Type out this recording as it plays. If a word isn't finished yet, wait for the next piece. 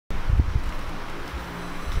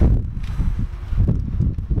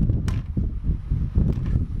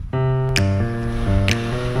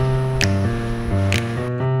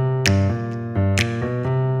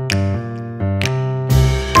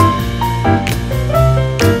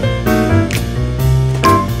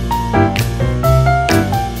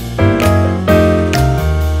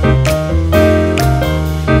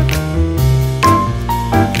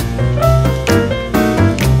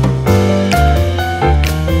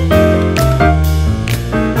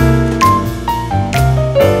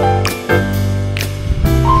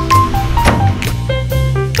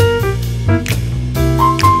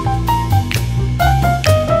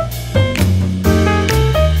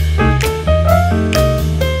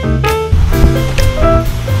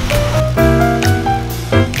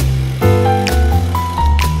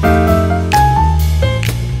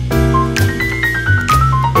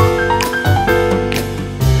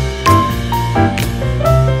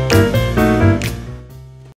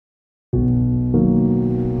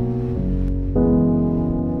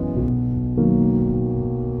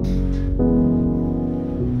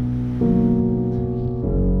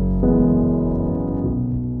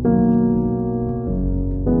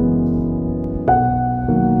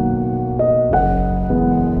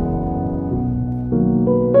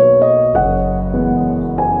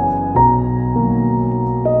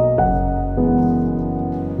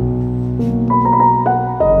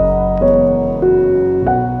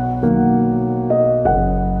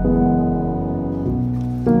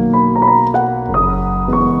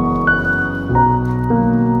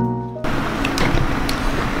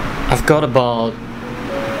I've got about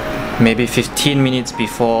maybe 15 minutes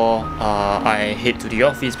before I head to the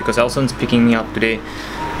office because Elson's picking me up today.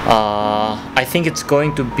 I think it's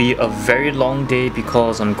going to be a very long day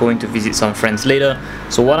because I'm going to visit some friends later.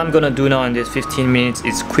 So what I'm gonna do now in this 15 minutes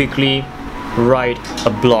is quickly write a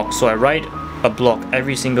blog. So I write a blog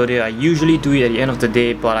every single day. I usually do it at the end of the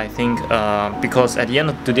day, but I think because at the end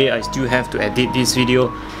of the day I still have to edit this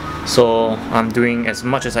video, so I'm doing as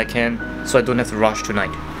much as I can so I don't have to rush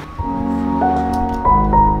tonight.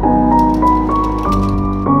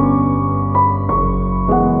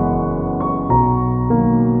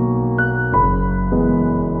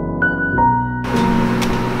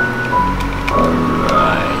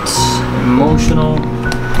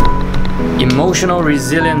 Emotional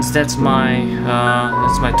resilience, that's my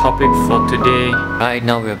topic for today. Right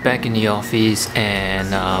now we're back in the office and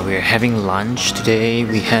we're having lunch today.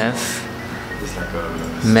 We have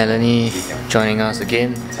Melanie joining us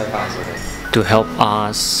again to help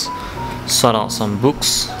us sort out some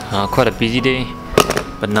books. Quite a busy day,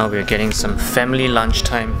 but now we're getting some family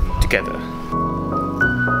lunchtime together.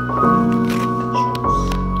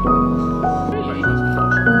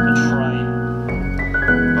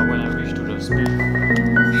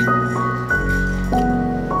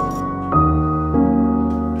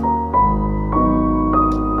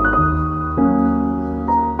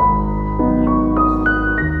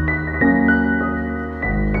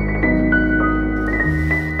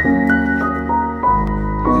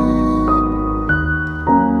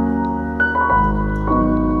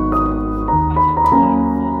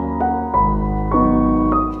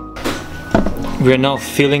 We're now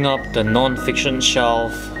filling up the non-fiction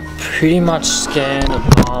shelf. Pretty much scanned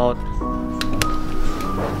about,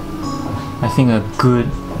 I think, a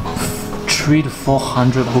good 300 to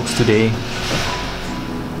 400 books today.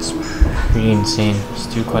 It's pretty insane.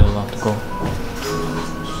 Still quite a lot to go.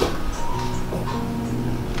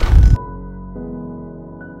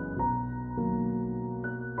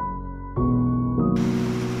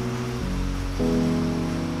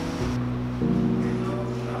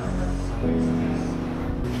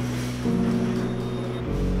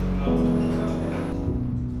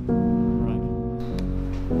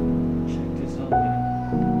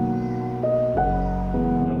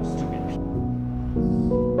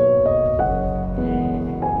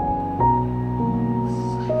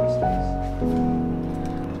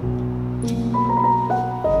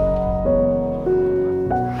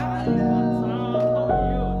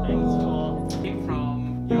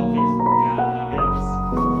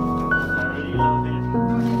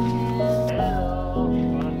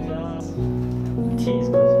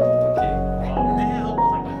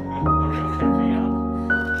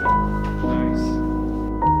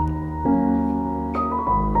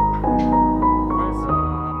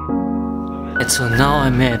 So now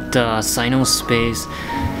I'm at Sino Space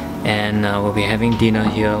and we'll be having dinner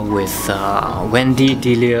here with Wendy,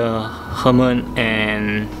 Delia, Herman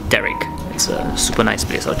and Derek. It's a super nice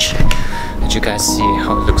place. I'll check, let you guys see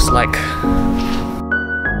how it looks like.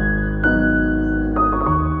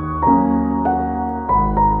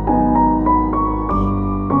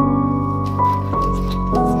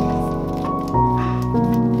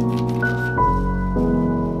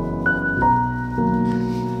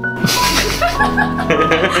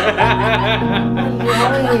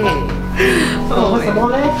 什么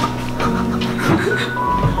嘞？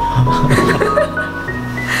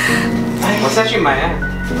我下去买啊，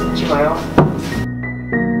去买哦。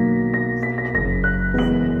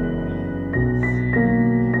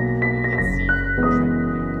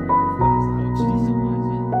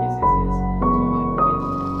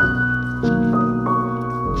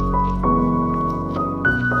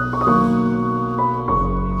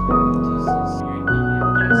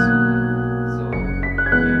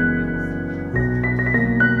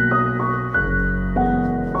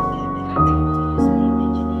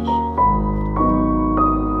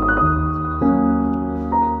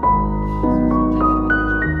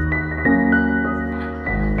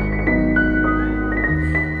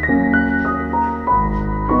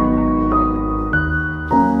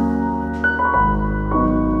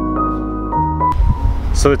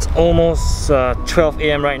So it's almost 12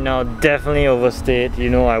 a.m. right now. Definitely overstayed.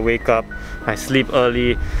 You know, I wake up, I sleep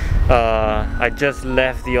early. I just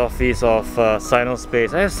left the office of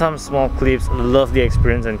Sinospace. I have some small clips. Love the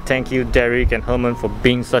experience, and thank you Derek and Herman for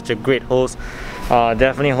being such a great host.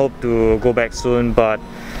 Definitely hope to go back soon, but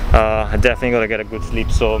I definitely gotta get a good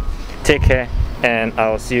sleep. So take care, and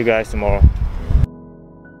I'll see you guys tomorrow.